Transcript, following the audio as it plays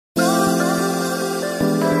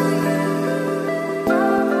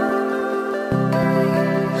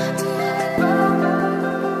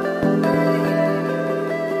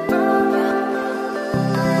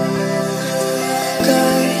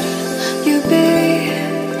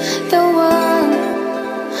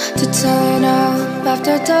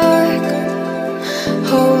after dark.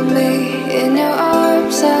 Hold me in your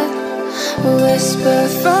arms and whisper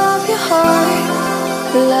from your heart.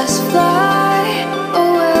 Let's fly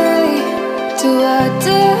away to a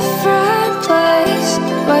different place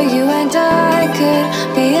where you and I could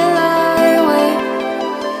be aligned with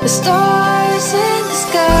the stars in the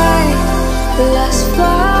sky. Let's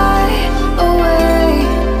fly away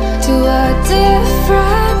to a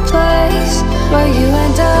different place where you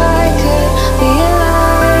and I could be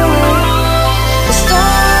aligned with the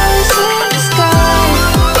stars in the sky.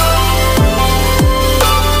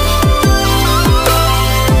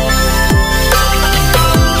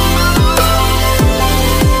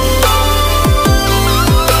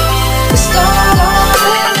 The stars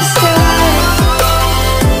in the sky.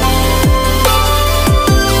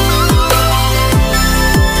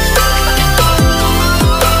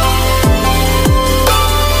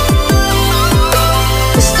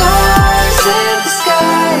 The stars in the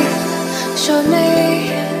sky show me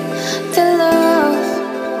the love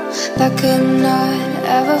that could not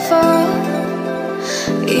ever fall.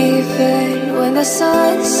 Even when the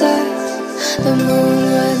sun sets, the moon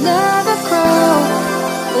will never grow.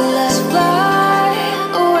 Let's fly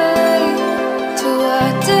away to a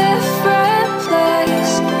different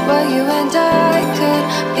place where you and I could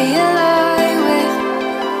be aligned with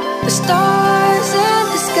the stars in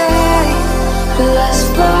the sky. Let's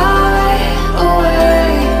fly away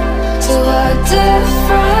to a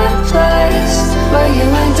different place where you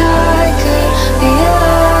and I could be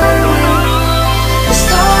aligned with the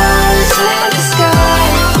stars in the sky.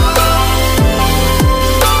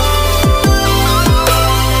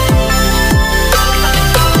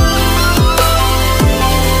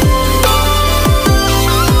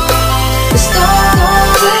 The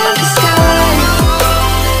stars in the sky.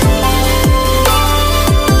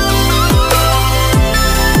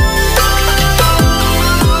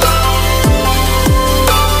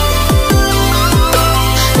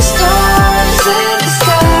 The stars in the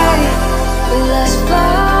sky. Let's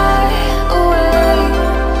fly away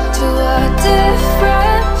to a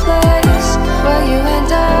different place where you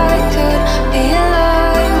and I could be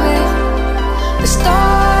aligned with the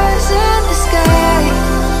stars in the sky.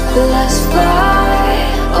 Let's fly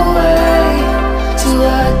away to a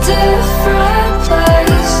different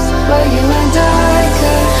place where you and I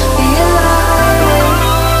could be aligned with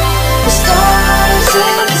the stars in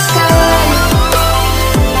the sky.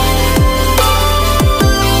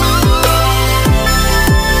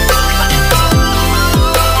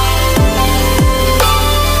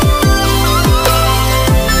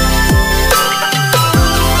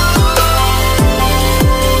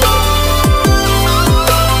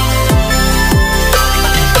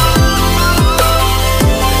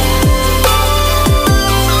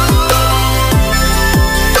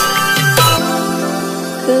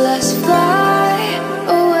 Let's fly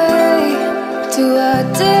away to a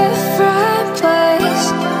different place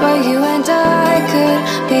where you and I could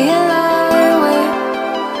be aligned with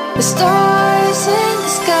the stars in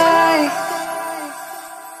the sky.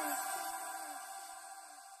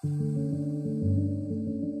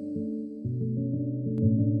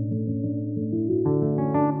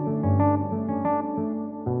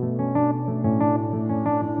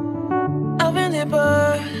 I've been here,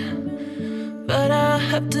 but I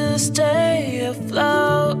have to stay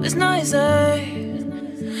afloat. It's not easy.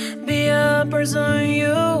 Be a person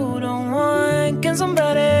you don't want. Can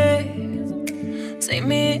somebody take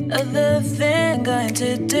me other thing? Going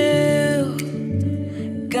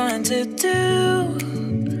to do?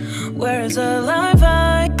 Where's the life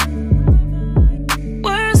I?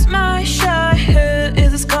 Where's my childhood?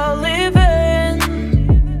 Is this called living?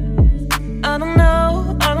 I don't know.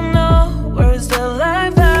 Where's the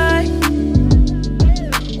life I?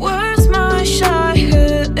 Where's my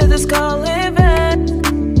childhood? Is this called living?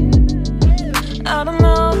 I don't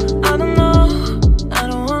know. I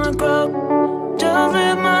don't wanna grow. Just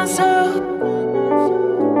live myself.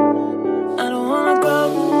 I don't wanna grow.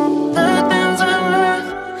 The things I left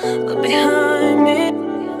behind me.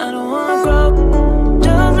 I don't wanna grow.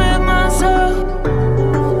 Just live myself.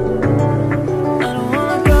 I don't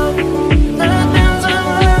wanna grow. The things I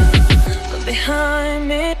left behind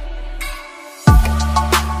me.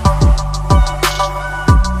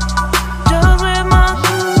 Just live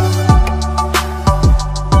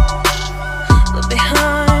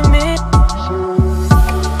behind me.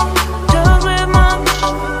 Just live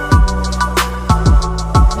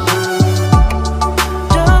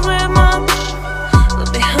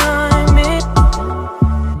behind me.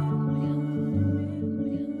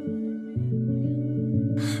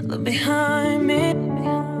 Look behind me.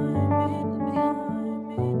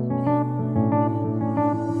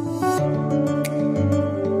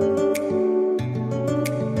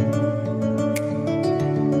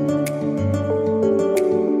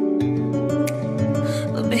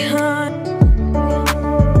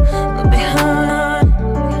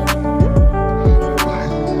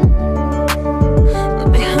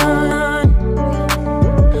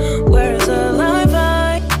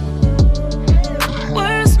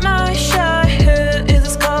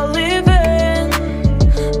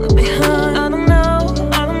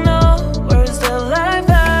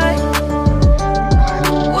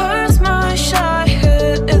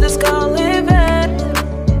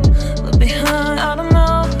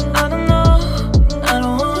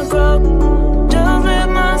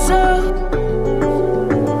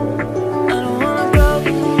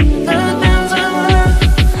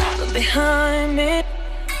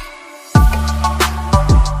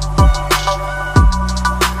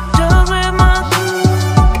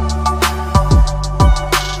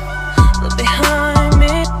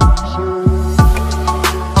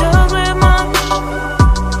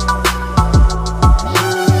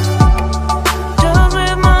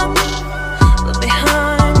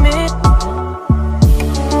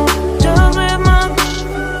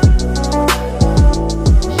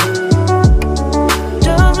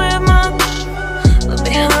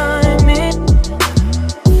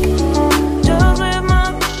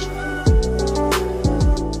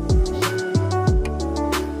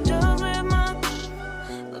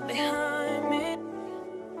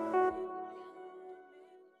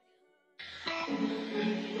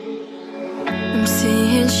 I'm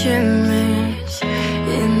seeing shimmers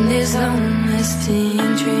in these long-lasting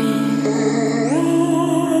dreams.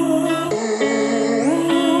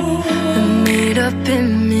 A made-up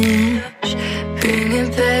image, bringing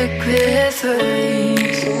back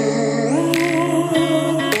reveries.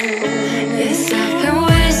 Yes, I've been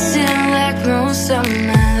wasting like most of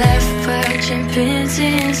my life, watching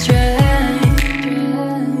paintings dry.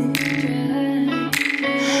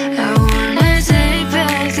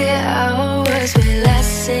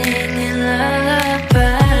 Singing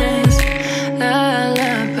lullabies,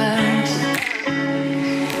 lullabies.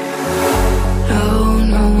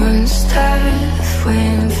 No one's tough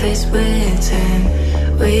when faced with time.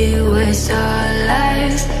 We waste our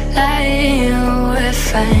lives lying we're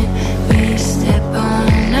fine.